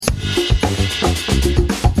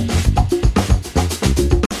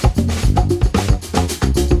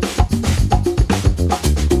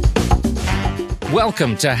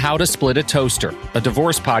Welcome to How to Split a Toaster, a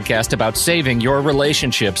divorce podcast about saving your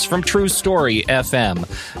relationships from True Story FM.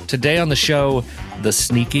 Today on the show, the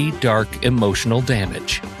sneaky, dark, emotional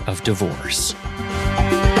damage of divorce.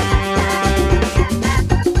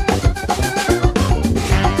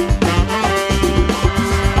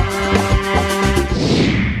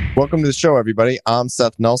 Welcome to the show, everybody. I'm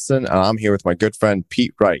Seth Nelson, and I'm here with my good friend,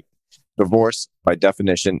 Pete Wright. Divorce, by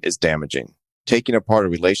definition, is damaging. Taking apart a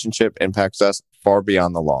relationship impacts us far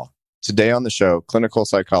beyond the law. Today on the show, clinical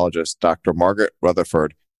psychologist Dr. Margaret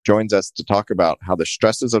Rutherford joins us to talk about how the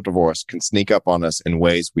stresses of divorce can sneak up on us in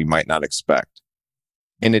ways we might not expect.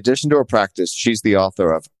 In addition to her practice, she's the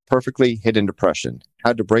author of Perfectly Hidden Depression,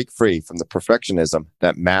 How to Break Free from the Perfectionism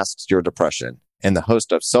That Masks Your Depression, and the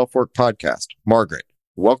host of Self-Work Podcast. Margaret,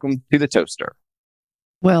 welcome to the Toaster.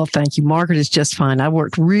 Well, thank you. Margaret is just fine. I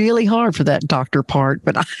worked really hard for that doctor part,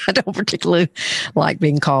 but I don't particularly like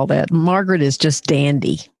being called that. Margaret is just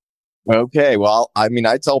dandy. Okay. Well, I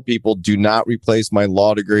tell people, do not replace my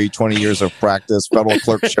law degree, 20 years of practice, federal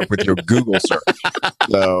clerkship with your Google search.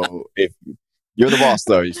 So if you're the boss,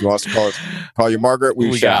 though, if you want us to call you Margaret,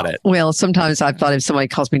 we got it. Well, sometimes I thought if somebody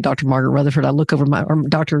calls me Dr. Margaret Rutherford,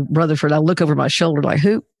 Dr. Rutherford, I look over my shoulder like,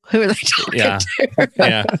 who are they talking to?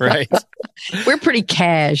 Yeah, right. We're pretty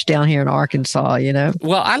cash down here in Arkansas, you know.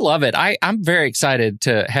 Well, I love it. I'm very excited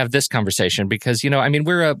to have this conversation because,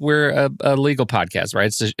 we're a legal podcast,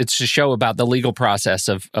 right? It's a show about the legal process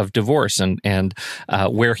of divorce and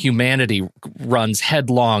where humanity runs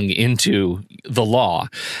headlong into the law.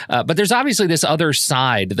 But there's obviously this other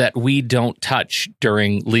side that we don't touch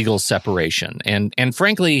during legal separation. And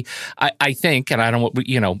frankly, I think, and I don't,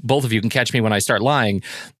 both of you can catch me when I start lying,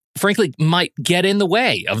 frankly, might get in the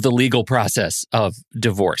way of the legal process of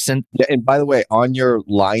divorce. And by the way, on your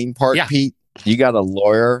lying part, Pete, you got a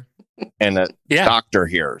lawyer and a doctor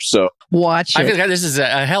here. So watch it. I feel like this is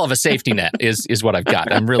a hell of a safety net is what I've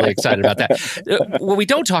got. I'm really excited about that. What we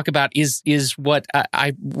don't talk about is what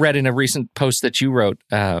I read in a recent post that you wrote,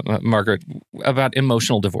 Margaret, about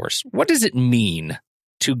emotional divorce. What does it mean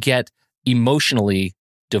to get emotionally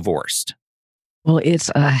divorced? Well, it's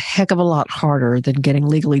a heck of a lot harder than getting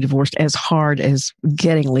legally divorced, as hard as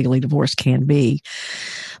getting legally divorced can be.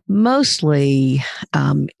 Mostly,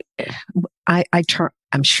 I'm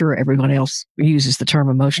sure everyone else uses the term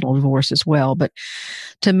emotional divorce as well, but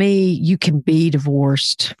to me, you can be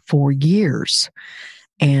divorced for years.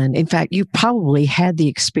 And in fact, you probably had the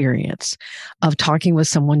experience of talking with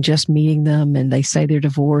someone, just meeting them, and they say they're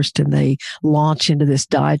divorced and they launch into this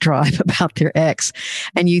diatribe about their ex.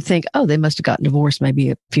 And you think, oh, they must have gotten divorced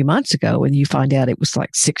maybe a few months ago. And you find out it was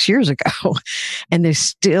like 6 years ago. And they've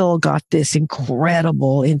still got this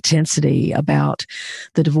incredible intensity about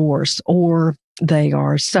the divorce, or they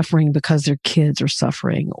are suffering because their kids are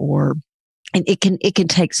suffering, and it can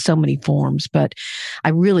take so many forms, but I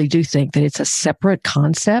really do think that it's a separate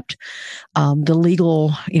concept. The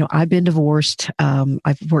legal, I've been divorced.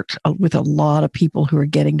 I've worked with a lot of people who are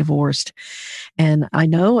getting divorced, and I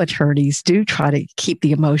know attorneys do try to keep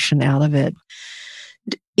the emotion out of it.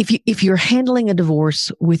 If you're handling a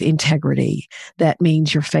divorce with integrity, that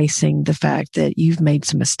means you're facing the fact that you've made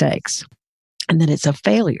some mistakes, and that it's a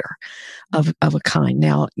failure of a kind.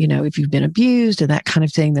 Now, if you've been abused and that kind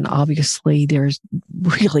of thing, then obviously there's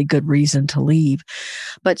really good reason to leave.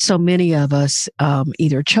 But so many of us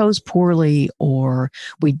either chose poorly, or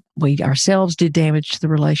we ourselves did damage to the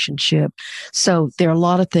relationship. So there are a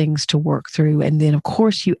lot of things to work through. And then, of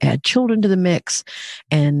course, you add children to the mix.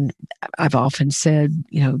 And I've often said,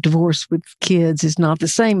 divorce with kids is not the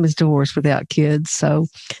same as divorce without kids. So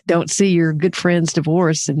don't see your good friends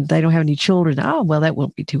divorce and they don't have any children. Oh, well, that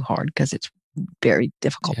won't be too hard because it's very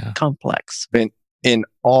difficult, complex. In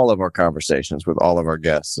all of our conversations with all of our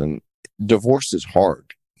guests, and divorce is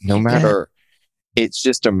hard. No matter, it's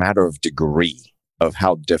just a matter of degree of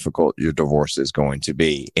how difficult your divorce is going to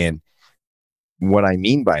be. And what I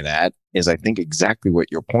mean by that is I think exactly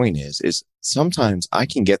what your point is sometimes I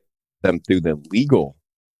can get them through the legal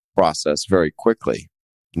process very quickly.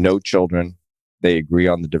 No children. They agree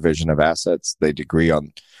on the division of assets. They agree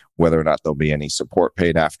on whether or not there'll be any support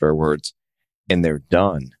paid afterwards, and they're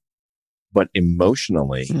done. But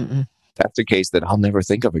emotionally, that's a case that I'll never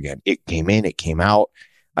think of again. It came in, it came out.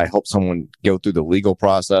 I helped someone go through the legal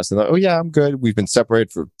process and, oh yeah, I'm good. We've been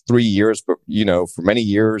separated for 3 years, but for many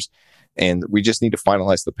years, and we just need to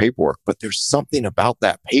finalize the paperwork. But there's something about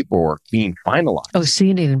that paperwork being finalized. Oh,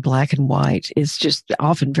 seeing it in black and white is just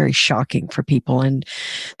often very shocking for people. And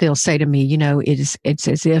they'll say to me, it's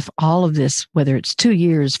as if all of this, whether it's 2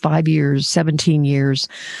 years, 5 years, 17 years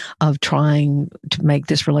of trying to make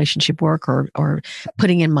this relationship work or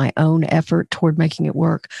putting in my own effort toward making it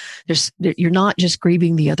work, you're not just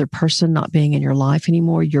grieving the other person not being in your life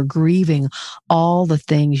anymore. You're grieving all the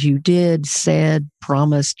things you did, said,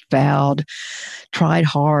 promised, vowed, tried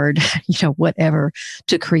hard, whatever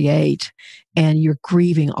to create. And you're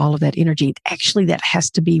grieving all of that energy. Actually, that has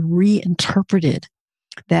to be reinterpreted.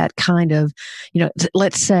 That kind of,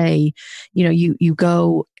 let's say, you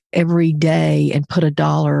go every day and put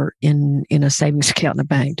 $1 in a savings account in a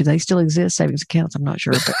bank. Do they still exist, savings accounts? I'm not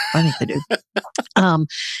sure, but I think they do.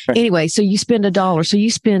 Anyway, so you spend $1. So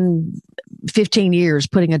you spend 15 years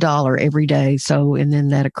putting $1 every day. So, and then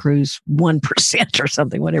that accrues 1% or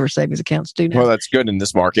something, whatever savings accounts do now. Well, that's good in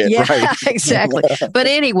this market. Yeah, right? Exactly. But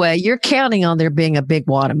anyway, you're counting on there being a big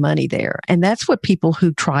wad of money there. And that's what people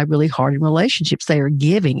who try really hard in relationships, they are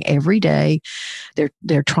giving every day.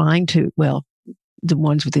 They're trying to, the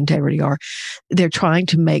ones with integrity they're trying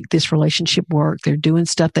to make this relationship work. They're doing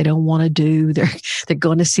stuff they don't want to do. They're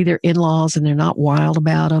going to see their in-laws and they're not wild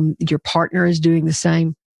about them. Your partner is doing the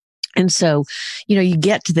same. And so, you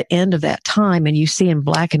get to the end of that time and you see in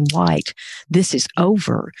black and white, this is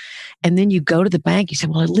over. And then you go to the bank, you say,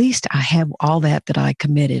 well, at least I have all that I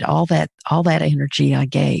committed, all that energy I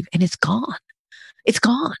gave, and it's gone. It's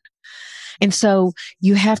gone. And so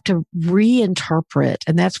you have to reinterpret,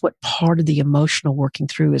 and that's what part of the emotional working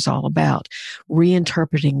through is all about,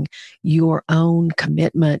 reinterpreting your own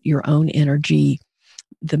commitment, your own energy,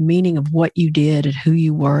 the meaning of what you did and who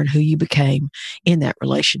you were and who you became in that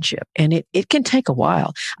relationship. And it can take a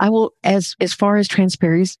while. I will, as far as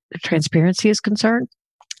transparency is concerned,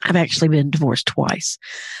 I've actually been divorced twice.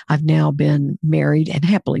 I've now been married and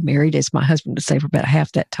happily married, as my husband would say, for about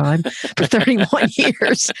half that time, for 31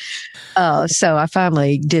 years. So I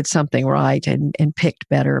finally did something right and picked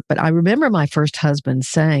better. But I remember my first husband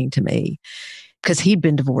saying to me, because he'd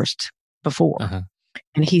been divorced before,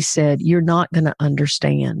 and he said, "You're not going to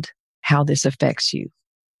understand how this affects you."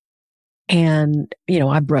 And,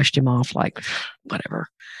 I brushed him off like, whatever.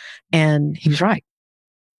 And he was right.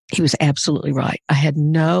 He was absolutely right. I had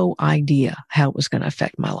no idea how it was going to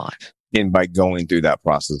affect my life. And by going through that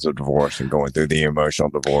process of divorce and going through the emotional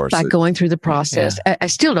divorce. By going through the process,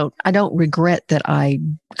 I don't regret that I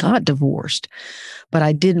got divorced, but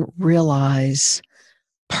I didn't realize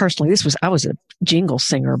personally, I was a jingle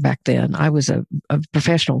singer back then. I was a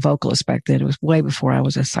professional vocalist back then. It was way before I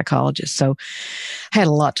was a psychologist. So I had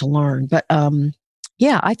a lot to learn, but,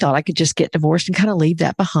 I thought I could just get divorced and kind of leave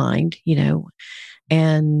that behind,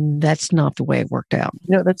 and that's not the way it worked out.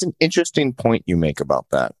 That's an interesting point you make about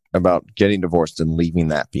that, about getting divorced and leaving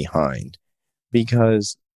that behind.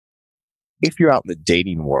 Because if you're out in the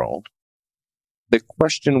dating world, the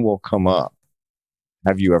question will come up,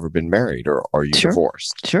 have you ever been married or are you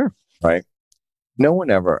divorced? Sure. Right? No one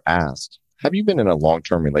ever asked, have you been in a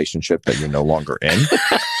long-term relationship that you're no longer in?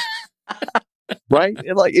 Right?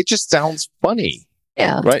 It just sounds funny.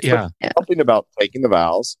 Yeah. Right? Yeah. Something about taking the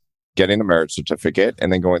vows, getting a marriage certificate,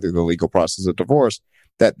 and then going through the legal process of divorce,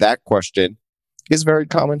 that question is very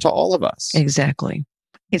common to all of us. Exactly.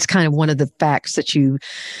 It's kind of one of the facts that you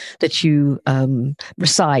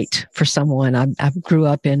recite for someone. I grew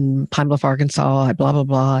up in Pine Bluff, Arkansas. Blah, blah,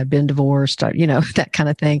 blah. I've been divorced, that kind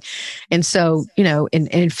of thing. And so, and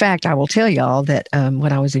in fact, I will tell y'all that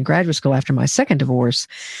when I was in graduate school after my second divorce,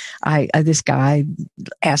 this guy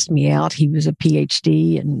asked me out. He was a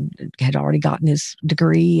PhD and had already gotten his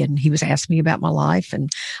degree, and he was asking me about my life. And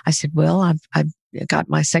I said, well, I've got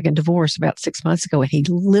my second divorce about 6 months ago. And he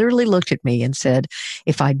literally looked at me and said,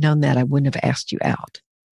 if I'd known that, I wouldn't have asked you out.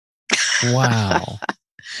 Wow.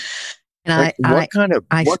 And what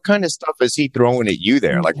kind of stuff is he throwing at you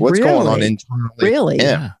there? Like, what's going on internally? Really?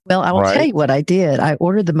 Yeah. Well, I will tell you what I did. I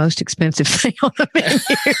ordered the most expensive thing on the menu.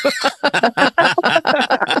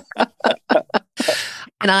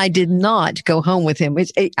 And I did not go home with him.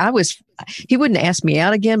 He wouldn't ask me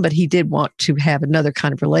out again, but he did want to have another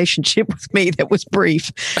kind of relationship with me that was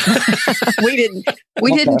brief. We didn't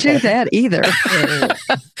do that either.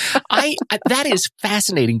 That is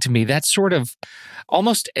fascinating to me. That's sort of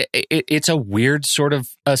almost, it's a weird sort of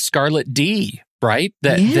a Scarlet D, right?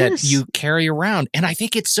 That you carry around. And I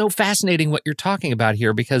think it's so fascinating what you're talking about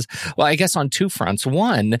here because, well, I guess on two fronts.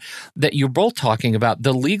 One, that you're both talking about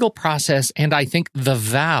the legal process and I think the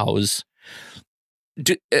vows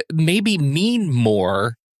maybe mean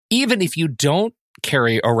more, even if you don't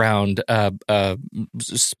carry around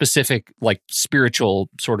specific like spiritual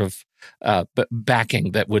sort of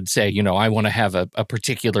backing that would say, I want to have a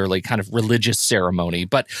particularly kind of religious ceremony.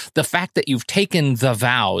 But the fact that you've taken the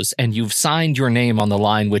vows and you've signed your name on the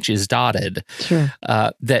line, which is dotted, Sure.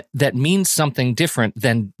 That means something different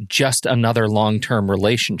than just another long-term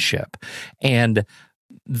relationship. And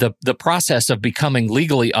the process of becoming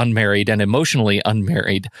legally unmarried and emotionally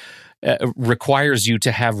unmarried requires you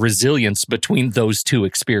to have resilience between those two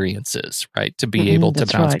experiences, right? To be able to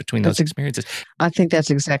bounce between those experiences. I think that's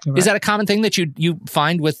exactly right. Is that a common thing that you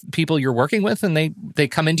find with people you're working with, and they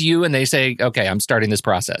come into you and they say, okay, I'm starting this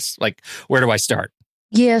process. Like, where do I start?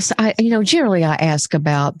 Yes, generally I ask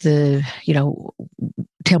about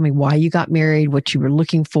tell me why you got married, what you were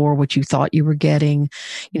looking for, what you thought you were getting.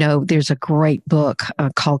 There's a great book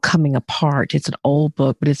called Coming Apart. It's an old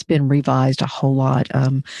book, but it's been revised a whole lot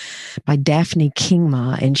by Daphne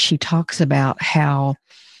Kingma. And she talks about how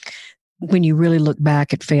when you really look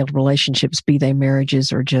back at failed relationships, be they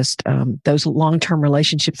marriages or just those long-term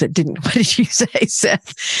relationships that didn't, what did you say,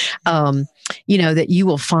 Seth? That you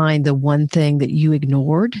will find the one thing that you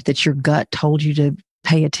ignored, that your gut told you to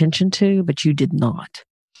pay attention to, but you did not.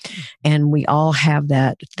 And we all have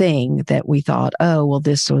that thing that we thought, oh, well,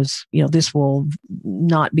 this will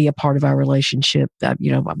not be a part of our relationship.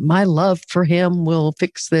 My love for him will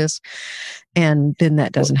fix this. And then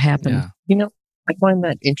that doesn't happen. Yeah. I find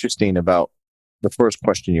that interesting about the first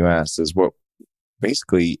question you asked is what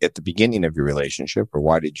basically at the beginning of your relationship, or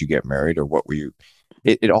why did you get married, or what were you,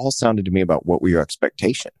 it all sounded to me about what were your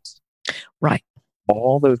expectations. Right.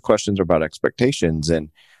 All those questions are about expectations. And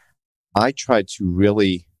I tried to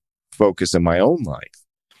really focus in my own life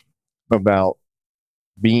about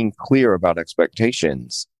being clear about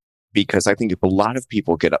expectations, because I think a lot of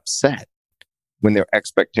people get upset when their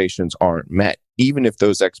expectations aren't met, even if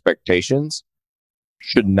those expectations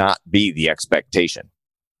should not be the expectation.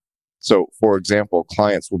 So, for example,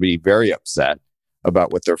 clients will be very upset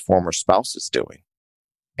about what their former spouse is doing.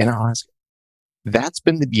 And I'll ask, that's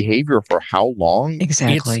been the behavior for how long?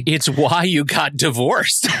 Exactly. It's why you got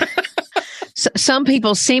divorced. Some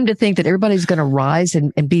people seem to think that everybody's going to rise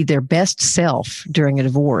and be their best self during a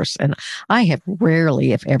divorce. And I have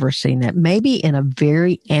rarely, if ever, seen that. Maybe in a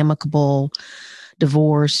very amicable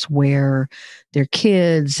divorce where they're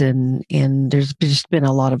kids and there's just been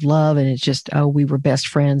a lot of love, and it's just, oh, we were best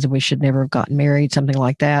friends and we should never have gotten married, something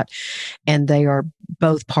like that. And they are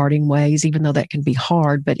both parting ways, even though that can be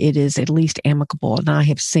hard, but it is at least amicable. And I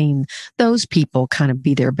have seen those people kind of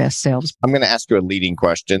be their best selves. I'm going to ask you a leading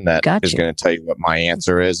question that is going to tell you what my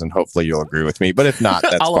answer is, and hopefully you'll agree with me. But if not,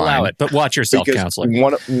 that's I'll fine. allow it, but watch yourself, counselor.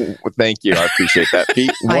 Thank you. I appreciate that,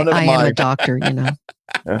 Pete. I am a doctor,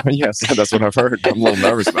 Yes, that's what I've heard. I'm a little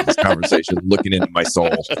nervous about this conversation, looking into my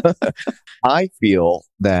soul. I feel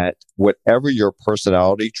that whatever your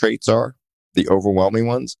personality traits are, the overwhelming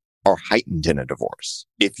ones, are heightened in a divorce.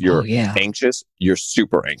 If you're anxious, you're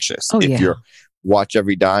super anxious. If you're watch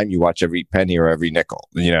every dime, you watch every penny or every nickel,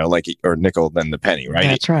 or nickel then the penny, right?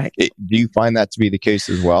 That's right. Do you find that to be the case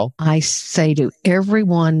as well? I say to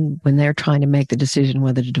everyone when they're trying to make the decision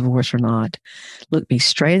whether to divorce or not, look me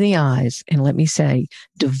straight in the eyes and let me say,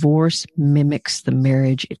 divorce mimics the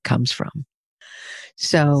marriage it comes from.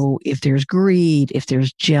 So if there's greed, if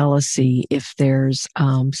there's jealousy, if there's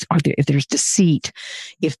deceit,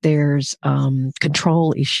 if there's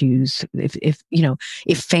control issues,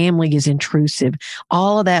 if family is intrusive,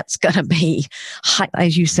 all of that's going to be,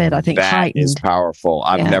 as you said, I think that heightened. Is powerful.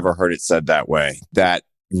 I've never heard it said that way. That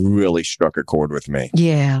really struck a chord with me.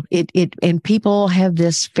 Yeah, and people have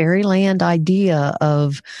this fairyland idea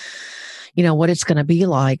of what it's going to be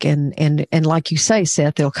like. And like you say,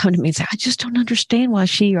 Seth, they'll come to me and say, I just don't understand why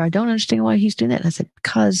I don't understand why he's doing that. And I said,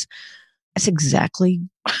 because that's exactly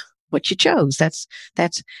what you chose. That's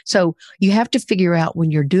so you have to figure out when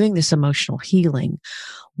you're doing this emotional healing,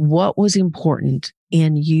 what was important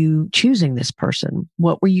in you choosing this person?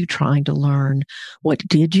 What were you trying to learn? What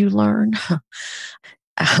did you learn?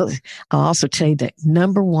 I'll also tell you that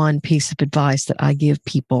number one piece of advice that I give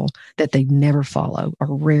people that they never follow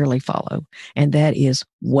or rarely follow, and that is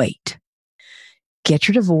wait. Get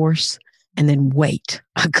your divorce and then wait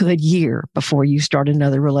a good year before you start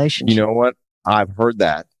another relationship. You know what? I've heard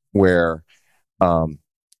that where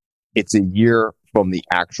it's a year from the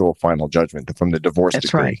actual final judgment, from the divorce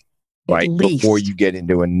decree. Right? Before you get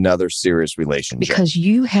into another serious relationship. Because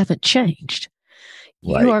you haven't changed.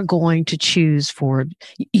 Right. You are going to choose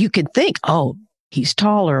you can think, oh, he's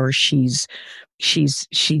taller, or she's a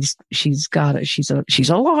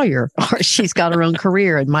lawyer, or she's got her own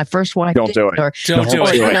career. And my first wife Don't do it. Don't do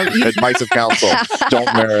it. Advice of counsel. Don't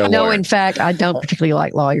marry a lawyer. No, in fact, I don't particularly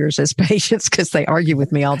like lawyers as patients because they argue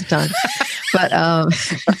with me all the time. But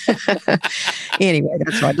anyway,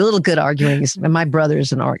 that's right. A little good arguing. My brother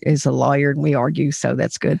is a lawyer, and we argue, so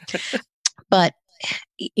that's good. But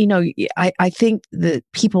I think that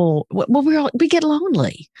people, we get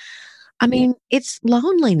lonely. I mean,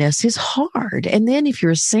 loneliness is hard. And then if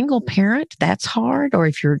you're a single parent, that's hard. Or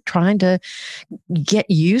if you're trying to get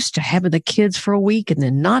used to having the kids for a week and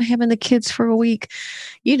then not having the kids for a week,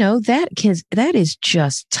 that is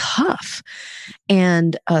just tough.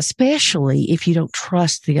 And especially if you don't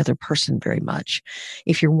trust the other person very much,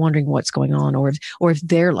 if you're wondering what's going on, or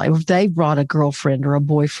if they brought a girlfriend or a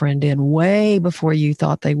boyfriend in way before you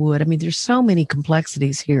thought they would. I mean, there's so many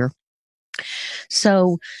complexities here.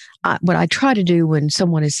 So what I try to do when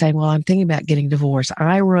someone is saying, well, I'm thinking about getting divorced,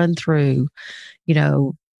 I run through,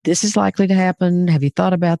 this is likely to happen. Have you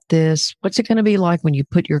thought about this? What's it going to be like when you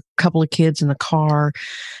put your couple of kids in the car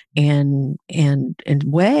and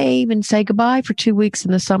wave and say goodbye for 2 weeks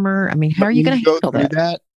in the summer? I mean, how are you going to handle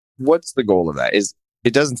that? What's the goal of that?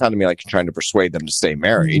 It doesn't sound to me like you're trying to persuade them to stay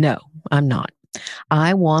married. No, I'm not.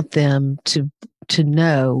 I want them to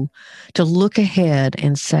know, to look ahead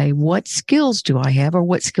and say, what skills do I have, or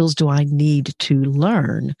what skills do I need to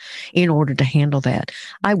learn in order to handle that?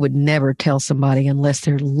 I would never tell somebody, unless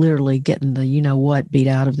they're literally getting the beat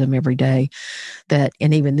out of them every day,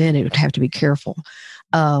 and even then it would have to be careful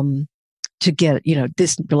to get,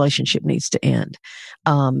 this relationship needs to end.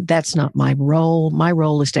 That's not my role. My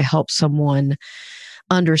role is to help someone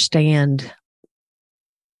understand.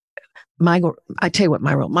 I tell you what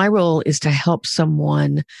my role is to help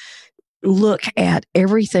someone look at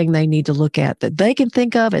everything they need to look at that they can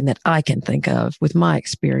think of and that I can think of with my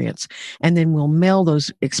experience. And then we'll meld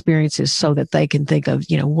those experiences so that they can think of,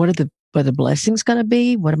 what are the blessings going to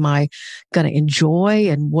be? What am I going to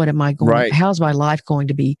enjoy? And how's my life going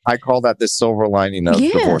to be? I call that the silver lining of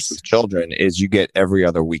divorce with children is you get every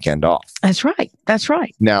other weekend off. That's right.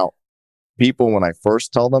 Now, people, when I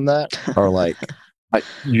first tell them that, are like,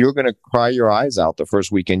 you're going to cry your eyes out the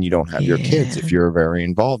first weekend you don't have your kids if you're very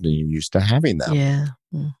involved and you're used to having them. Yeah.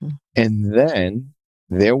 Mm-hmm. And then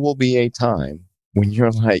there will be a time when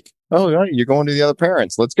you're like, oh, you're going to the other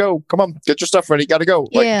parents. Let's go. Come on, get your stuff ready. Got to go.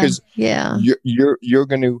 Because you're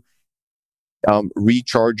going to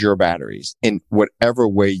recharge your batteries in whatever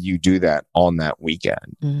way you do that on that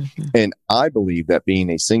weekend. Mm-hmm. And I believe that being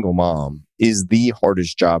a single mom is the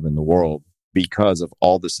hardest job in the world because of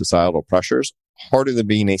all the societal pressures. Harder than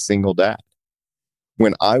being a single dad.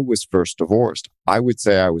 When I was first divorced, I would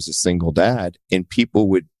say I was a single dad, and people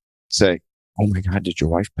would say, oh my God, did your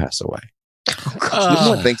wife pass away? No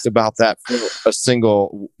one thinks about that for a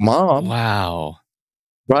single mom. Wow.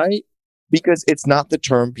 Right? Because it's not the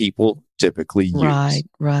term people typically use.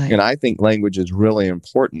 Right. And I think language is really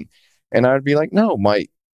important. And I would be like, no, my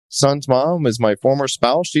son's mom is my former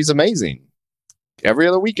spouse. She's amazing. Every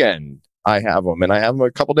other weekend, I have them, and I have them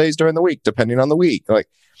a couple days during the week, depending on the week. But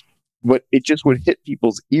it just would hit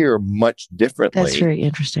people's ear much differently. That's very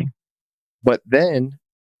interesting. But then,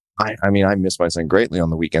 I miss my son greatly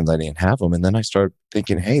on the weekends. I didn't have him, and then I started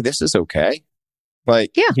thinking, hey, this is okay.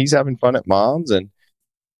 He's having fun at mom's, and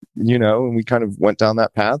and we kind of went down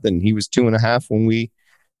that path. And he was 2.5 when we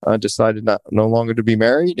decided no longer to be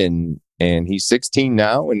married, and he's 16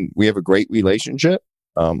 now, and we have a great relationship.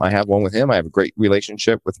 I have one with him. I have a great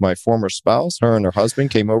relationship with my former spouse. Her and her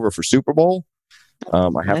husband came over for Super Bowl. I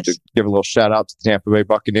have to give a little shout out to the Tampa Bay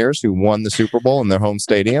Buccaneers who won the Super Bowl in their home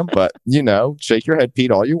stadium. But, shake your head,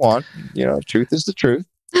 Pete, all you want. Truth is the truth.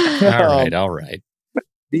 All right.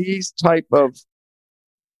 These type of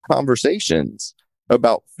conversations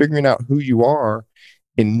about figuring out who you are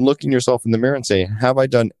and looking yourself in the mirror and saying, have I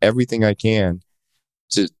done everything I can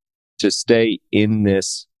to stay in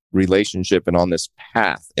this relationship and on this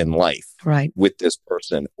path in life with this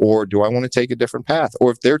person, or do I want to take a different path?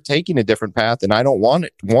 Or if they're taking a different path and I don't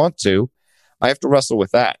want to, I have to wrestle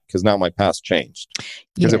with that because now my path's changed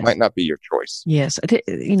because it might not be your choice. Yes.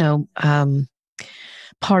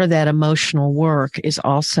 Part of that emotional work is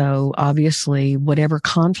also obviously whatever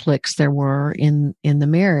conflicts there were in the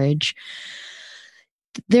marriage.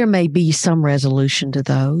 There may be some resolution to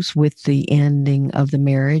those with the ending of the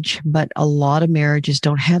marriage, but a lot of marriages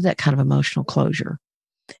don't have that kind of emotional closure.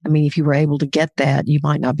 I mean, if you were able to get that, you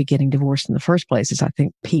might not be getting divorced in the first place, as I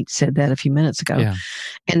think Pete said that a few minutes ago. Yeah.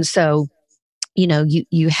 And so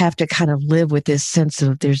you have to kind of live with this sense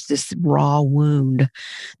of there's this raw wound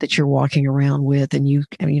that you're walking around with. And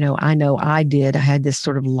I know I did. I had this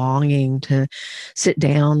sort of longing to sit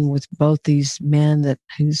down with both these men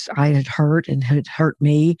whose I had hurt and had hurt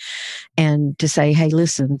me, and to say, hey,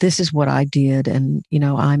 listen, this is what I did. And,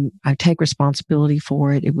 I take responsibility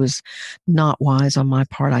for it. It was not wise on my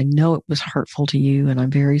part. I know it was hurtful to you, and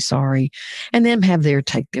I'm very sorry. And them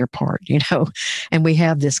take their part, and we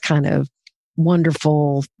have this kind of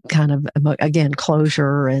wonderful kind of, again,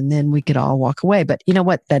 closure, and then we could all walk away. But you know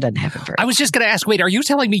what? That doesn't happen very I was just going to ask, wait, are you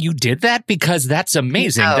telling me you did that? Because that's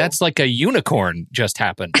amazing. No. That's like a unicorn just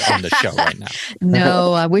happened on the show right now.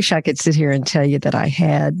 No, I wish I could sit here and tell you that I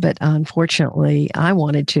had, but unfortunately I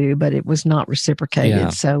wanted to, but it was not reciprocated. Yeah.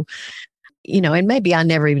 So, and maybe I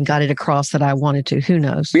never even got it across that I wanted to. Who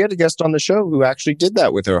knows? We had a guest on the show who actually did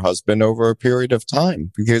that with her husband over a period of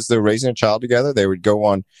time because they're raising a child together. They would go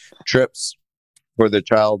on trips for the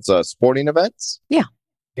child's sporting events. Yeah.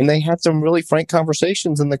 And they had some really frank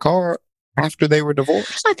conversations in the car after they were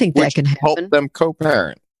divorced. I think that can happen. Help them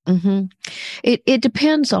co-parent. Mm-hmm. It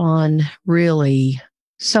depends on really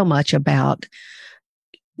so much about,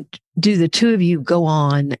 do the two of you go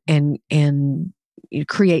on and you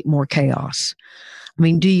create more chaos? I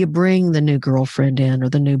mean, do you bring the new girlfriend in or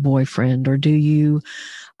the new boyfriend, or do you,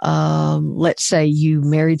 let's say you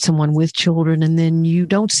married someone with children and then you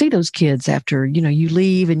don't see those kids after, you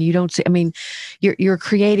leave and you don't see, I mean, you're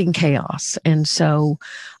creating chaos. And so,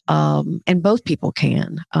 and both people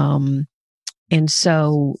can. And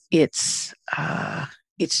so it's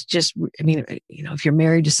just, I mean, if you're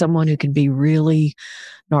married to someone who can be really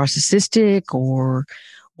narcissistic or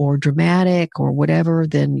dramatic or whatever,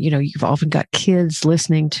 then, you've often got kids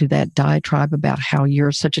listening to that diatribe about how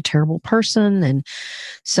you're such a terrible person. And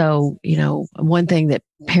so, one thing that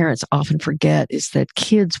parents often forget is that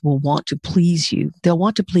kids will want to please you. They'll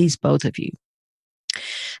want to please both of you.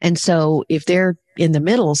 And so if they're in the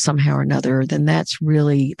middle somehow or another, then that's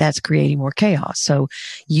creating more chaos. So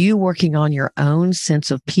you working on your own sense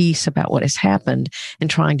of peace about what has happened and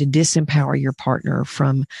trying to disempower your partner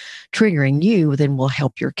from triggering you, then will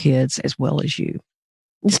help your kids as well as you.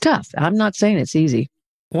 It's tough. I'm not saying it's easy.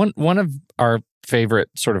 One of our favorite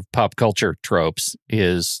sort of pop culture tropes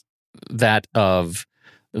is that of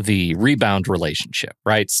the rebound relationship,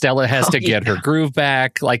 right? Stella has to get her groove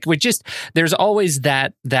back. Like there's always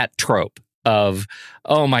that trope of,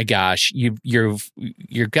 oh my gosh, you've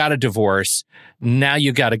got a divorce. Now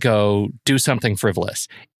you got to go do something frivolous.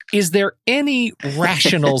 Is there any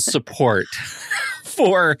rational support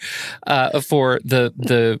for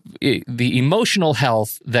the emotional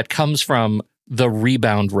health that comes from the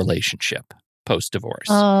rebound relationship post-divorce?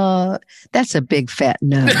 That's a big fat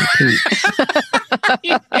no, Pete.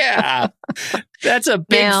 Yeah, that's a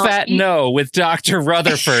big fat no with Dr.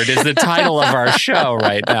 Rutherford is the title of our show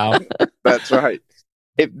right now. That's right.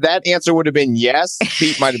 If that answer would have been yes,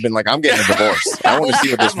 Pete might have been like, I'm getting a divorce. I want to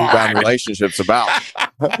see what this rebound relationship's about.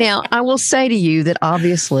 Now, I will say to you that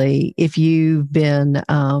obviously if you've been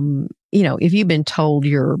if you've been told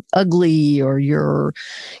you're ugly or you're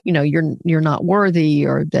not worthy,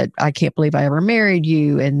 or that I can't believe I ever married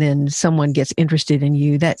you, and then someone gets interested in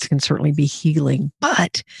you, that can certainly be healing.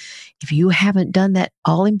 But if you haven't done that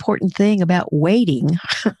all important thing about waiting,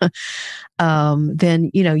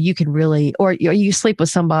 then, you can really, or you sleep with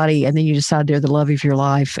somebody and then you decide they're the love of your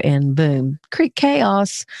life and boom, create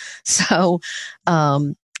chaos. So,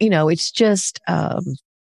 it's just,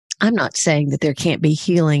 I'm not saying that there can't be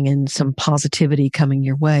healing and some positivity coming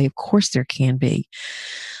your way. Of course there can be.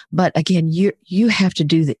 But again, you have to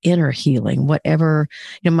do the inner healing. Whatever,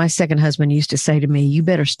 my second husband used to say to me, you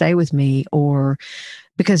better stay with me, or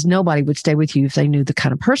because nobody would stay with you if they knew the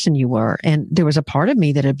kind of person you were. And there was a part of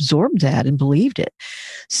me that absorbed that and believed it.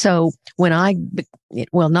 So when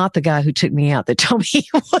not the guy who took me out that told me he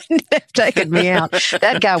wouldn't have taken me out.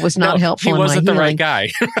 That guy was not helpful. He wasn't the right guy.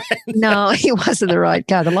 No, he wasn't the right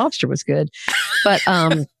guy. The lobster was good.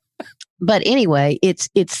 But anyway, it's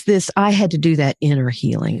this, I had to do that inner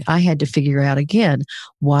healing. I had to figure out again,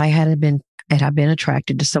 why had I been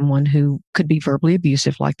attracted to someone who could be verbally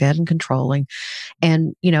abusive like that and controlling?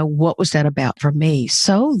 And, what was that about for me,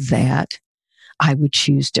 so that I would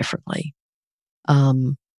choose differently.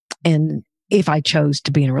 And if I chose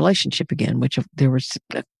to be in a relationship again, which there was,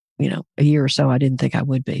 a year or so, I didn't think I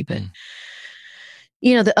would be, but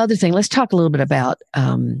the other thing, let's talk a little bit about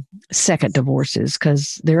second divorces,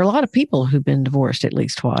 because there are a lot of people who've been divorced at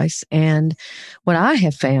least twice. And what I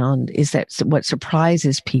have found is that what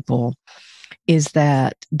surprises people is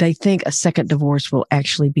that they think a second divorce will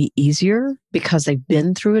actually be easier because they've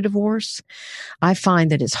been through a divorce. I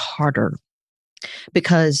find that it's harder.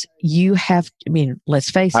 because you have, I mean, let's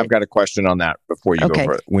face I've it. got a question on that before you go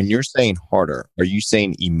further. When you're saying harder, are you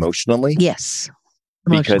saying emotionally? Yes.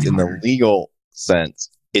 Because in Harder. the legal sense,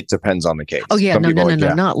 it depends on the case. Oh yeah, Some no,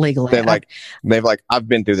 people not legally. They've I've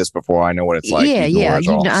been through this before. I know what it's like. Yeah.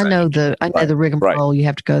 I know the rigmarole you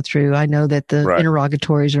have to go through. I know that the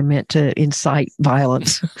interrogatories are meant to incite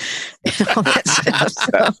violence and all that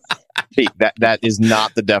stuff. That is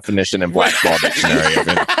not the definition in Black's Law Dictionary of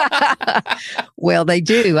it. Well, they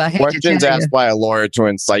do. Questions asked by a lawyer to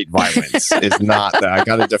incite violence is not that. I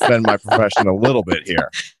got to defend my profession a little bit here.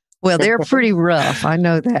 Well, they're pretty rough. I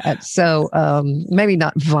know that. So maybe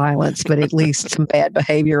not violence, but at least some bad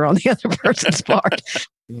behavior on the other person's part.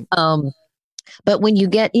 But when you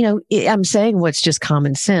get, I'm saying what's just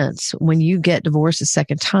common sense. When you get divorced a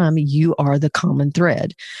second time, you are the common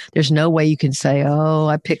thread. There's no way you can say, oh,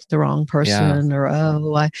 I picked the wrong person or,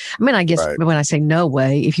 oh, I mean, I guess when I say no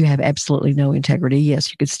way, if you have absolutely no integrity, yes,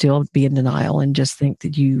 you could still be in denial and just think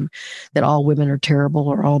that all women are terrible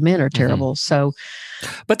or all men are terrible. So,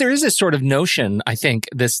 but there is this sort of notion, I think,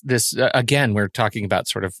 this again, we're talking about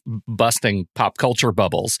sort of busting pop culture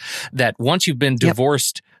bubbles, that once you've been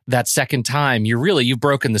divorced that second time, you've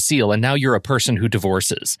broken the seal, and now you're a person who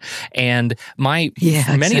divorces. And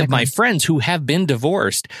many of my friends who have been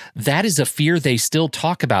divorced, that is a fear they still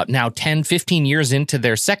talk about now 10, 15 years into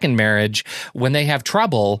their second marriage, when they have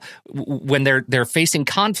trouble, when they're facing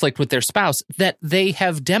conflict with their spouse, that they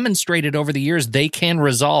have demonstrated over the years they can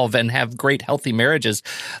resolve and have great, healthy marriages.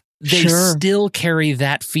 They still carry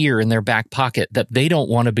that fear in their back pocket that they don't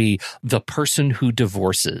want to be the person who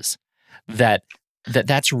divorces,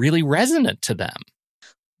 that's really resonant to them.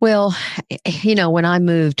 Well, when I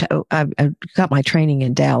moved, I got my training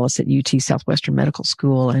in Dallas at UT Southwestern Medical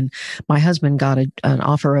School, and my husband got an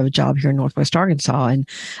offer of a job here in Northwest Arkansas, and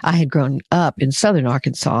I had grown up in Southern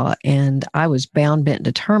Arkansas, and I was bound, bent,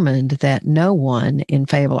 determined that no one in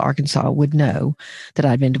Fayetteville, Arkansas would know that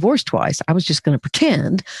I'd been divorced twice. I was just going to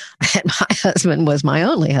pretend that my husband was my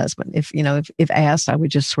only husband. If asked, I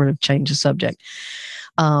would just sort of change the subject.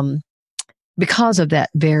 Because of that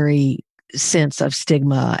very sense of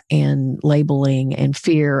stigma and labeling and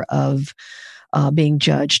fear of being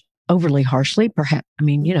judged overly harshly, perhaps. I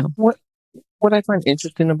mean, What I find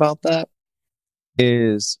interesting about that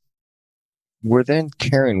is we're then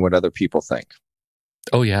caring what other people think.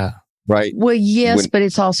 Oh, yeah. Right. Well, yes, but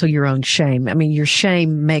it's also your own shame. I mean, your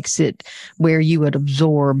shame makes it where you would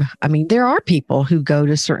absorb. I mean, there are people who go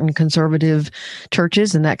to certain conservative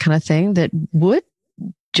churches and that kind of thing that would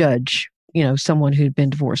judge someone who'd been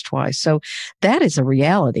divorced twice. So that is a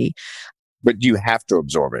reality. But you have to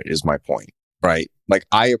absorb it, is my point, right? Like,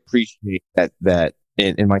 I appreciate that,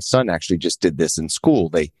 and my son actually just did this in school.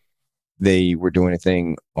 They were doing a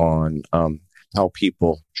thing on how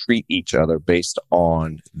people treat each other based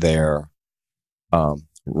on their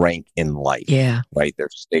rank in life. Yeah. Right? Their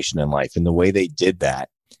station in life. And the way they did that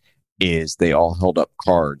is they all held up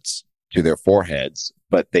cards to their foreheads,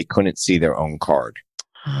 but they couldn't see their own card.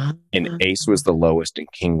 And ace was the lowest and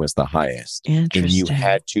king was the highest. And you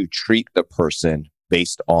had to treat the person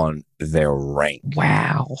based on their rank.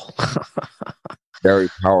 Wow. Very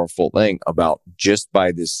powerful thing about just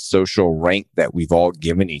by this social rank that we've all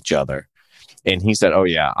given each other. And he said, oh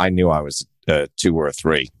yeah, I knew I was a 2 or a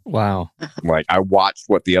 3. Wow. Like, I watched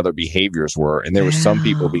what the other behaviors were, and there were some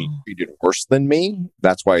people being treated worse than me.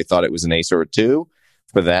 That's why I thought it was an ace or a 2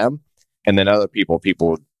 for them. And then other people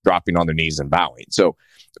dropping on their knees and bowing. So,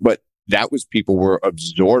 but that was people were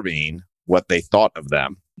absorbing what they thought of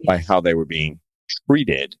them by how they were being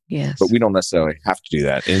treated. Yes. But we don't necessarily have to do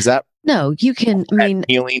that. Is that no, you can,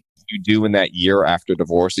 healing you do in that year after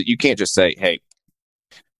divorce? That you can't just say, hey,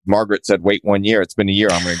 Margaret said, wait 1 year. It's been a year.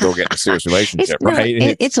 I'm going to go get in a serious relationship,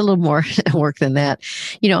 right? It's a little more work than that.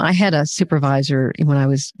 I had a supervisor when I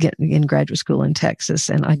was in graduate school in Texas,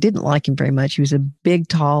 and I didn't like him very much. He was a big,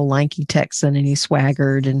 tall, lanky Texan, and he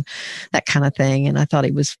swaggered and that kind of thing. And I thought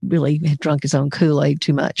he was really had drunk his own Kool-Aid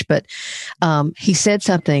too much. But he said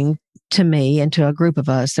something to me and to a group of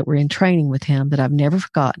us that were in training with him that I've never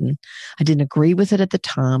forgotten. I didn't agree with it at the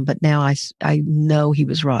time, but now I know he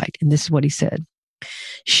was right. And this is what he said.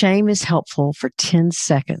 Shame is helpful for 10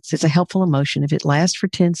 seconds. It's a helpful emotion if it lasts for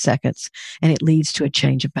 10 seconds and it leads to a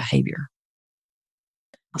change of behavior.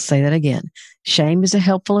 I'll say that again. Shame is a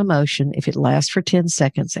helpful emotion if it lasts for 10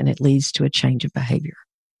 seconds and it leads to a change of behavior.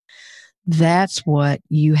 That's what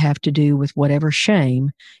you have to do with whatever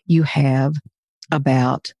shame you have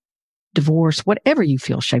about divorce, whatever you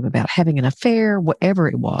feel shame about, having an affair, whatever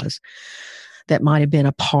it was that might have been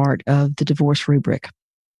a part of the divorce rubric.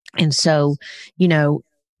 And so,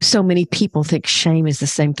 so many people think shame is the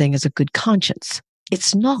same thing as a good conscience.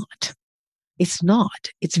 It's not. It's not.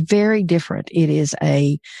 It's very different.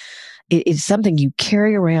 It's something you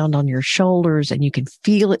carry around on your shoulders and you can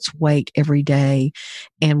feel its weight every day.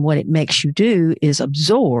 And what it makes you do is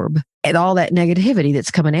absorb all that negativity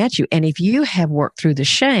that's coming at you. And if you have worked through the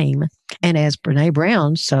shame, and as Brene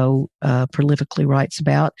Brown so prolifically writes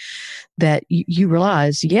about, that you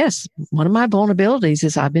realize, yes, one of my vulnerabilities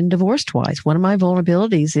is I've been divorced twice. One of my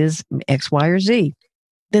vulnerabilities is X, Y, or Z.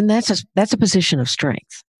 Then that's a position of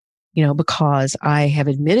strength. Because I have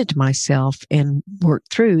admitted to myself and worked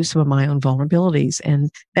through some of my own vulnerabilities. And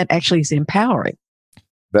that actually is empowering.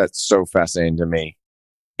 That's so fascinating to me.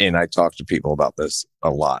 And I talk to people about this a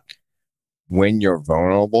lot. When you're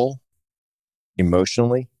vulnerable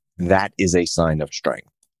emotionally, that is a sign of strength.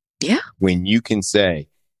 Yeah. When you can say,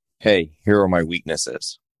 hey, here are my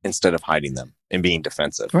weaknesses, instead of hiding them and being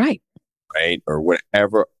defensive. Right. Right. Or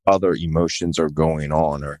whatever other emotions are going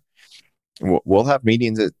on. Or we'll have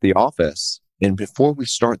meetings at the office, and before we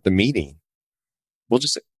start the meeting, we'll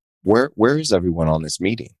just say, where is everyone on this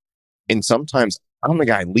meeting? And sometimes I'm the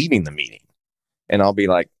guy leading the meeting, and I'll be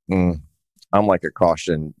like, I'm like a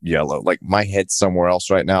caution yellow. Like, my head's somewhere else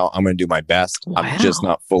right now. I'm going to do my best. Wow. I'm just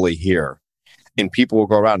not fully here. And people will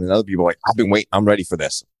go around, and other people are like, I've been waiting. I'm ready for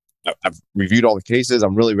this. I've reviewed all the cases.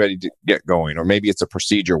 I'm really ready to get going. Or maybe it's a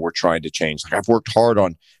procedure we're trying to change. Like, I've worked hard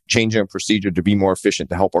on changing a procedure to be more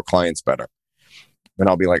efficient, to help our clients better. And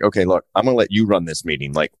I'll be like, okay, look, I'm going to let you run this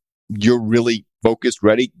meeting. Like, you're really focused,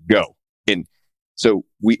 ready, go. And so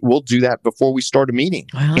we'll do that before we start a meeting.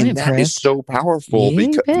 Wow, and that is so powerful.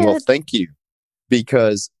 Well, thank you.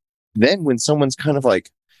 Because then when someone's kind of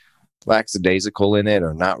like lackadaisical in it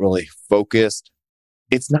or not really focused,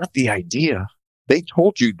 it's not the idea. They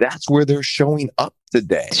told you that's where they're showing up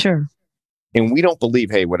today. Sure. And we don't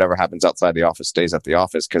believe, hey, whatever happens outside the office stays at the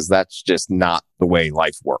office, because that's just not the way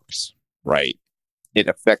life works, right? It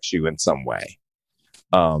affects you in some way.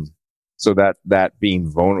 So that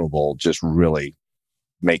being vulnerable just really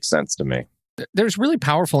makes sense to me. There's really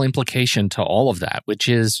powerful implication to all of that, which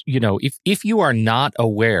is, if you are not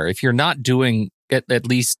aware, if you're not doing at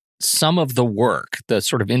least some of the work, the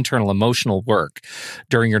sort of internal emotional work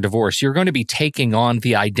during your divorce, you're going to be taking on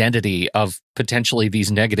the identity of potentially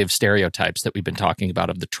these negative stereotypes that we've been talking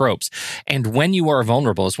about, of the tropes. And when you are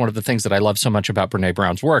vulnerable, it's one of the things that I love so much about Brene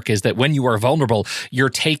Brown's work, is that when you are vulnerable, you're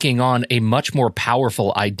taking on a much more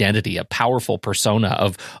powerful identity, a powerful persona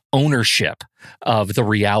of ownership of the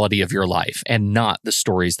reality of your life, and not the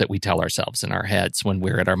stories that we tell ourselves in our heads when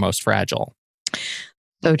we're at our most fragile.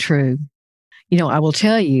 So true. I will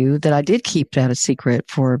tell you that I did keep that a secret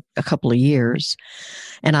for a couple of years.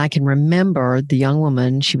 And I can remember the young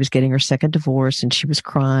woman, she was getting her second divorce, and she was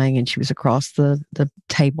crying, and she was across the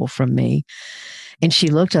table from me. And she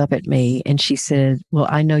looked up at me and she said, well,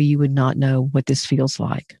 I know you would not know what this feels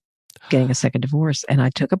like, getting a second divorce. And I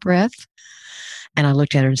took a breath and I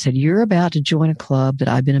looked at her and said, you're about to join a club that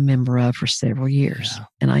I've been a member of for several years. Yeah.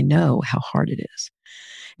 And I know how hard it is.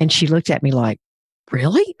 And she looked at me like,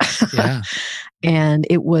 really? Yeah. And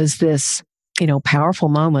it was this, powerful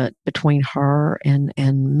moment between her and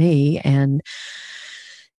me. And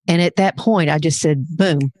at that point, I just said,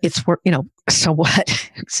 boom, it's work, so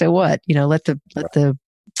what? So what? Let the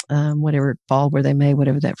whatever fall where they may,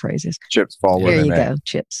 whatever that phrase is. Chips fall where they may. There you go,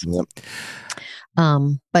 chips. Yep.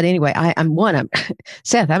 But anyway,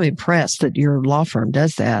 Seth, I'm impressed that your law firm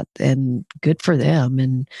does that, and good for them.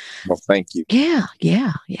 And well, thank you.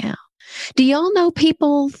 Yeah. Do y'all know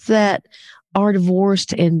people that are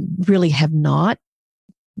divorced and really have not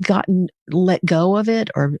let go of it,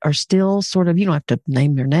 or are still sort of, you don't have to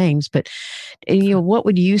name their names, but what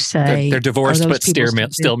would you say? They're divorced but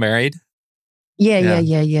still married? Yeah.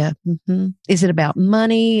 Mm-hmm. Is it about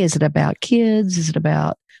money? Is it about kids?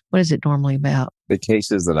 What is it normally about? The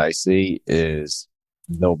cases that I see is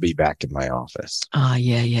they'll be back in my office.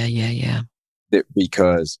 Yeah.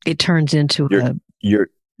 Because it turns into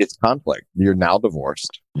it's conflict. You're now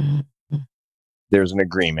divorced. Mm-hmm. There's an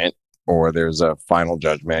agreement, or there's a final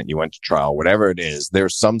judgment. You went to trial, whatever it is.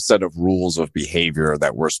 There's some set of rules of behavior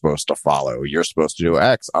that we're supposed to follow. You're supposed to do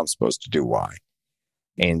X. I'm supposed to do Y.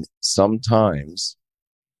 And sometimes,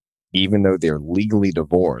 even though they're legally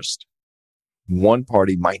divorced, one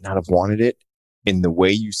party might not have wanted it. And the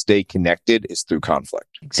way you stay connected is through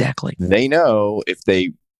conflict. Exactly. They know if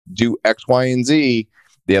they do X, Y, and Z,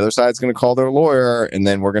 the other side's going to call their lawyer, and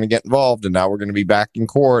then we're going to get involved, and now we're going to be back in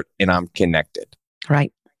court, and I'm connected.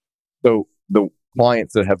 Right. So the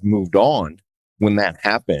clients that have moved on, when that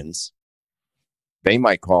happens, they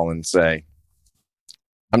might call and say,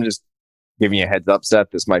 I'm just giving you a heads up,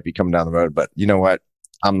 Seth, this might be coming down the road, but you know what?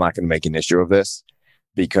 I'm not going to make an issue of this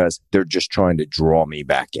because they're just trying to draw me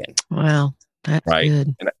back in. Wow. That's right.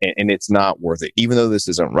 good. And it's not worth it. Even though this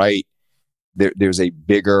isn't right, there's a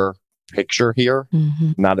bigger picture here,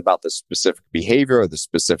 not about the specific behavior or the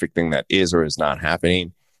specific thing that is or is not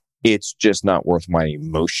happening. It's just not worth my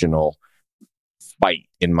emotional fight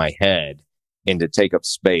in my head and to take up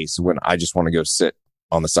space when I just want to go sit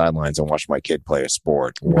on the sidelines and watch my kid play a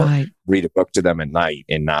sport or read a book to them at night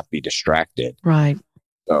and not be distracted. Right.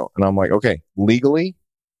 So, and I'm like, okay, legally,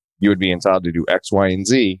 you would be entitled to do X, Y, and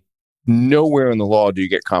Z. Nowhere in the law do you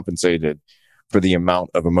get compensated for the amount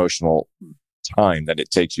of emotional time that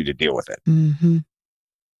it takes you to deal with it. Mm-hmm.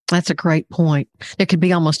 That's a great point. There could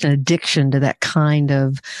be almost an addiction to that kind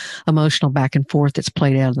of emotional back and forth that's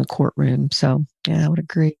played out in the courtroom. So, yeah, I would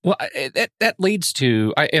agree. Well, that leads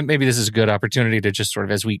to, and maybe this is a good opportunity to just sort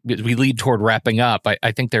of, as we lead toward wrapping up,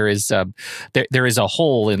 I think there is there is a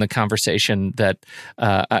hole in the conversation that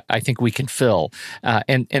I think we can fill,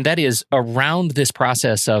 and that is around this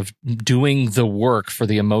process of doing the work for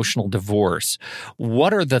the emotional divorce.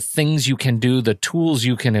 What are the things you can do, the tools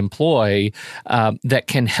you can employ that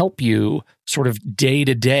can help you sort of day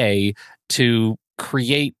to day to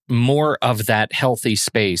create more of that healthy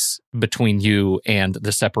space between you and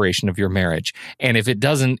the separation of your marriage? And if it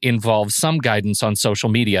doesn't involve some guidance on social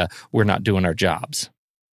media, we're not doing our jobs.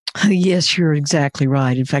 Yes, you're exactly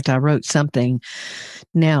right. In fact, I wrote something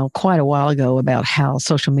now quite a while ago about how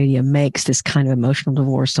social media makes this kind of emotional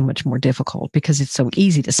divorce so much more difficult because it's so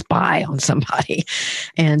easy to spy on somebody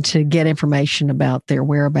and to get information about their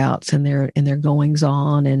whereabouts and their goings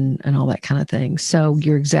on and all that kind of thing. So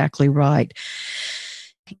you're exactly right.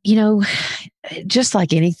 You know, just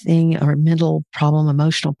like anything or a mental problem,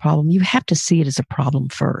 emotional problem, you have to see it as a problem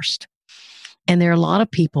first. And there are a lot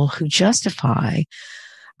of people who justify,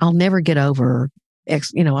 I'll never get over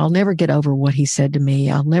I'll never get over what he said to me.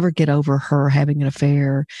 I'll never get over her having an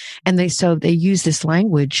affair. And they use this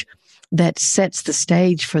language that sets the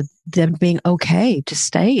stage for them being okay to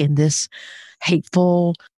stay in this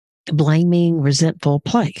hateful, blaming, resentful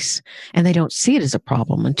place. And they don't see it as a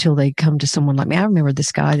problem until they come to someone like me. I remember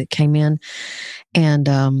this guy that came in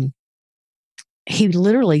and he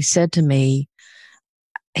literally said to me,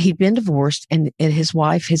 he'd been divorced and his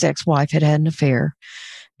ex-wife had an affair.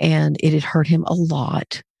 And it had hurt him a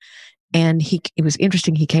lot. And it was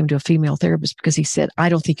interesting. He came to a female therapist because he said, I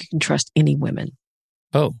don't think you can trust any women.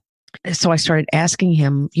 Oh. So I started asking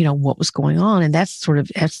him, what was going on. And that's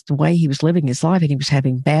the way he was living his life. And he was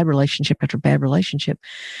having bad relationship after bad relationship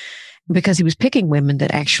because he was picking women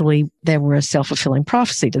that actually, there were a self-fulfilling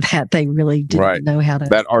prophecy to that. They really didn't know how to.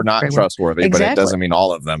 That are not trustworthy, but it doesn't mean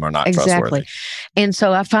all of them are not trustworthy. And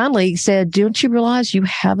so I finally said, don't you realize you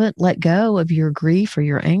haven't let go of your grief or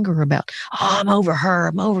your anger about, I'm over her,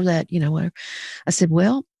 I'm over that, whatever. I said,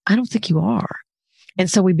 well, I don't think you are. And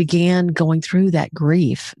so we began going through that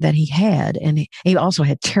grief that he had. And he also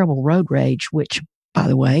had terrible road rage, which, by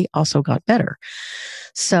the way, also got better.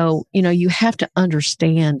 So, you have to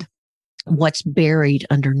understand what's buried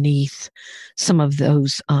underneath some of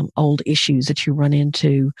those old issues that you run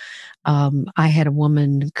into. I had a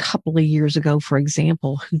woman a couple of years ago, for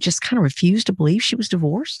example, who just kind of refused to believe she was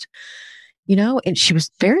divorced, and she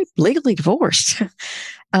was very legally divorced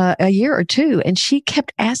a year or two. And she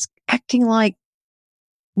kept acting like,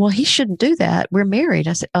 well, he shouldn't do that. We're married.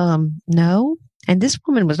 I said, no. And this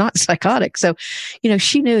woman was not psychotic. So,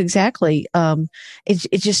 she knew exactly, it's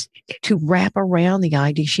just to wrap around the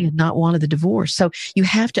idea she had not wanted the divorce. So you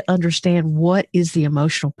have to understand what is the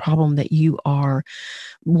emotional problem that you are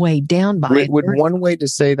weighed down by. Would one way to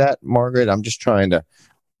say that, Margaret, I'm just trying to,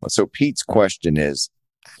 so Pete's question is,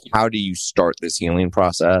 how do you start this healing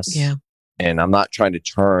process? Yeah. And I'm not trying to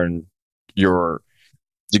turn your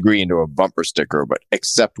degree into a bumper sticker, but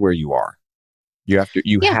accept where you are. You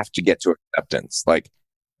have to get to acceptance. Like,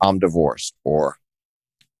 I'm divorced, or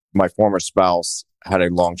my former spouse had a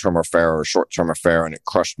long-term affair or a short-term affair and it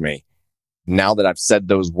crushed me. Now that I've said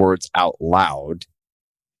those words out loud,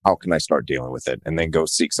 how can I start dealing with it? And then go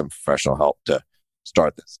seek some professional help to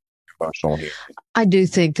start this emotional healing. I do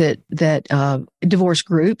think that divorce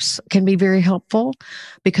groups can be very helpful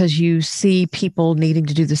because you see people needing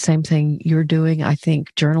to do the same thing you're doing. I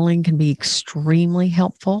think journaling can be extremely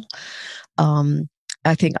helpful.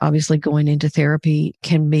 I think obviously going into therapy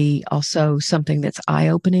can be also something that's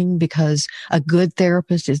eye-opening because a good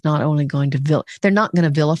therapist is not only going to, they're not going to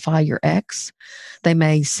vilify your ex. They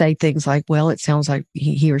may say things like, well, it sounds like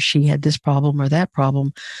he or she had this problem or that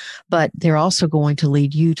problem, but they're also going to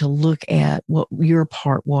lead you to look at what your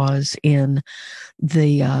part was in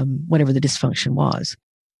the, whatever the dysfunction was.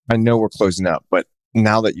 I know we're closing out, but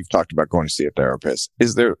now that you've talked about going to see a therapist,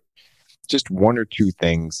 is there just one or two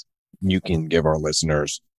things you can give our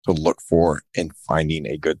listeners to look for in finding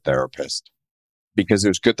a good therapist? Because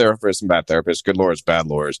there's good therapists and bad therapists, good lawyers, bad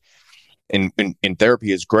lawyers. And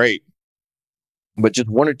therapy is great. But just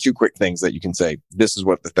one or two quick things that you can say, this is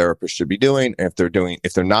what the therapist should be doing. And if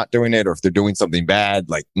they're not doing it, or if they're doing something bad,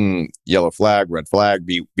 like yellow flag, red flag,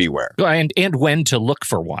 beware. And when to look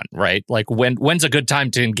for one, right? Like when's a good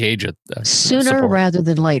time to engage it? Sooner support? rather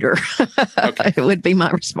than later. Okay. It would be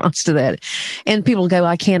my response to that. And people go,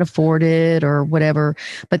 I can't afford it or whatever.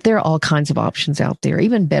 But there are all kinds of options out there.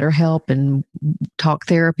 Even BetterHelp and talk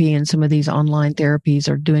therapy and some of these online therapies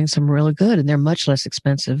are doing some really good, and they're much less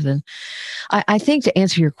expensive than. I think to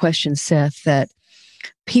answer your question, Seth, that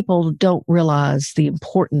people don't realize the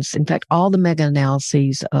importance. In fact, all the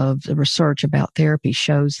meta-analyses of the research about therapy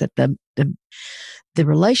shows that the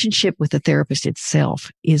relationship with the therapist itself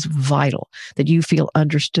is vital, that you feel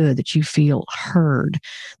understood, that you feel heard,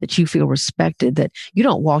 that you feel respected, that you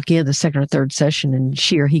don't walk in the second or third session and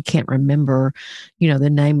she or he can't remember, the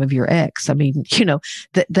name of your ex. I mean,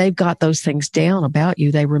 that they've got those things down about you.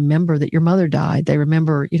 They remember that your mother died. They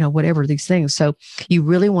remember, whatever these things. So you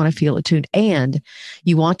really want to feel attuned, and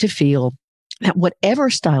you want to feel that whatever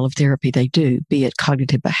style of therapy they do, be it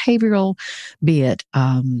cognitive behavioral, be it,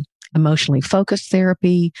 emotionally focused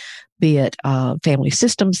therapy, be it family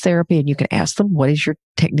systems therapy, and you can ask them, what is your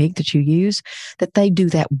technique that you use, that they do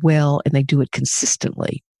that well and they do it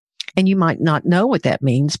consistently. And you might not know what that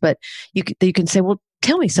means, but you can say, well,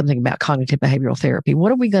 tell me something about cognitive behavioral therapy.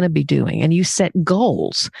 What are we going to be doing? And you set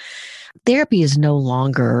goals. Therapy is no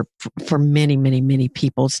longer, for many, many, many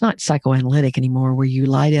people, it's not psychoanalytic anymore, where you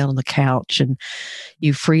lie down on the couch and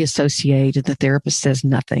you free associate and the therapist says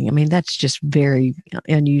nothing. I mean, that's just very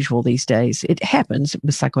unusual these days. It happens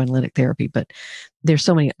with psychoanalytic therapy, but there's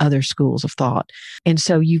so many other schools of thought. And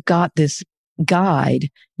so you've got this guide,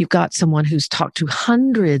 you've got someone who's talked to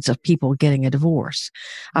hundreds of people getting a divorce.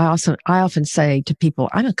 I often say to people,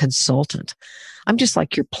 I'm a consultant. I'm just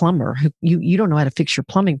like your plumber. You don't know how to fix your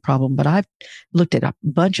plumbing problem, but I've looked at a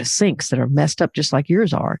bunch of sinks that are messed up just like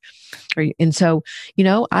yours are. And so,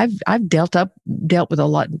 I've dealt with a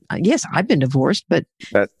lot. Yes, I've been divorced, but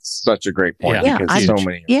that's such a great point. Yeah, because so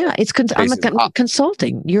many. Yeah, I'm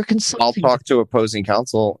consulting. You're consulting. I'll talk to opposing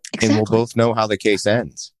counsel, and we'll both know how the case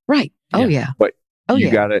ends. Right. Oh yeah. But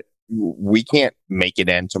gotta. We can't make it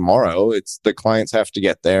end tomorrow. It's the clients have to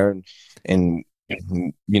get there, and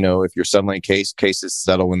if you're settling a cases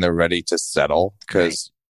settle when they're ready to settle,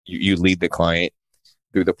 because you lead the client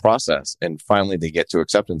through the process, and finally they get to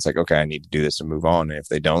acceptance. Like, okay, I need to do this and move on. And if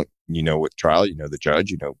they don't, with trial, the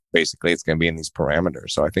judge, basically it's going to be in these parameters.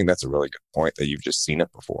 So I think that's a really good point that you've just seen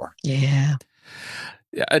it before. Yeah.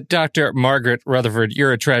 Dr. Margaret Rutherford,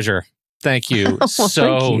 you're a treasure. Thank you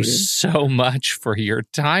so much for your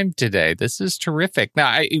time today. This is terrific.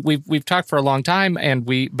 Now, we've talked for a long time,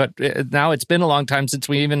 but now it's been a long time since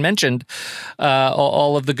we even mentioned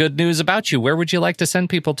all of the good news about you. Where would you like to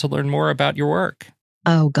send people to learn more about your work?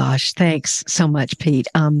 Oh, gosh. Thanks so much, Pete.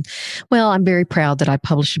 Well, I'm very proud that I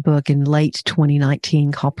published a book in late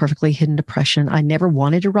 2019 called Perfectly Hidden Depression. I never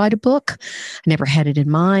wanted to write a book. I never had it in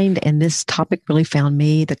mind. And this topic really found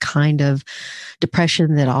me, the kind of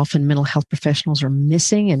depression that often mental health professionals are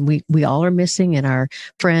missing. And we all are missing, and our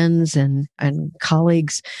friends and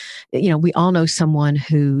colleagues. We all know someone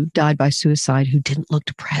who died by suicide who didn't look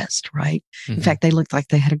depressed, right? Mm-hmm. In fact, they looked like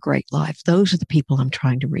they had a great life. Those are the people I'm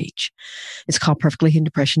trying to reach. It's called Perfectly Hidden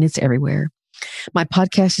Depression. It's everywhere. My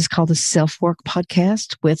podcast is called the Self-Work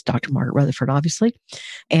Podcast with Dr. Margaret Rutherford, obviously.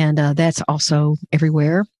 And that's also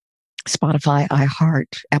everywhere. Spotify,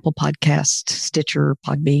 iHeart, Apple Podcasts, Stitcher,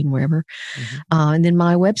 Podbean, wherever. Mm-hmm. And then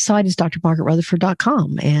my website is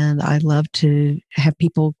drmargaretrutherford.com. And I love to have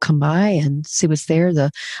people come by and see what's there.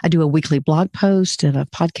 I do a weekly blog post and a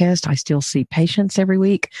podcast. I still see patients every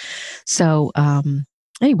week. So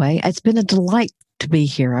anyway, it's been a delight to be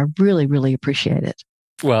here. I really, really appreciate it.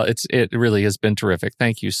 Well, it really has been terrific.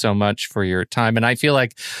 Thank you so much for your time. And I feel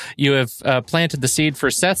like you have planted the seed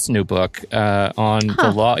for Seth's new book on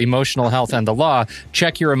the law, emotional health and the law.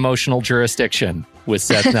 Check Your Emotional Jurisdiction with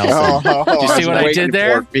Seth Nelson. Did you see what I did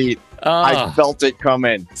there? I felt it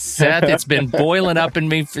coming. Seth, it's been boiling up in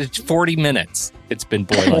me for 40 minutes. It's been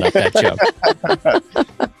boiling up, that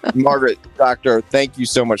joke. Margaret, Doctor, thank you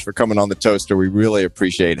so much for coming on the Toaster. We really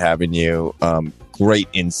appreciate having you. Great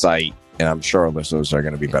insight. And I'm sure our listeners are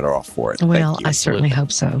going to be better off for it. Well, I certainly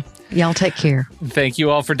hope so. Y'all take care. Thank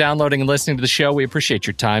you all for downloading and listening to the show. We appreciate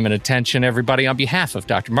your time and attention, everybody. On behalf of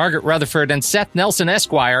Dr. Margaret Rutherford and Seth Nelson,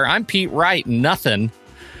 Esquire, I'm Pete Wright. Nothing.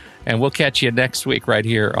 And we'll catch you next week right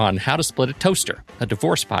here on How to Split a Toaster, a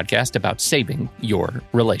divorce podcast about saving your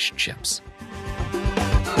relationships.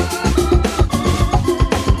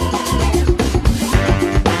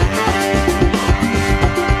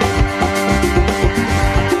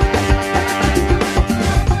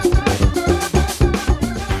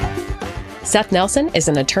 Seth Nelson is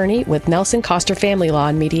an attorney with Nelson Coster Family Law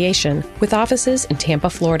and Mediation, with offices in Tampa,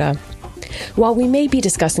 Florida. While we may be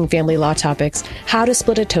discussing family law topics, How to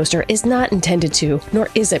Split a Toaster is not intended to, nor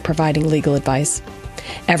is it providing legal advice.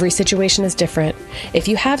 Every situation is different. If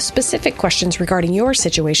you have specific questions regarding your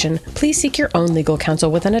situation, please seek your own legal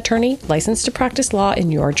counsel with an attorney licensed to practice law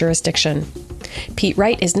in your jurisdiction. Pete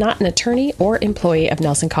Wright is not an attorney or employee of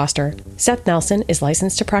Nelson Coster. Seth Nelson is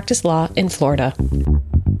licensed to practice law in Florida.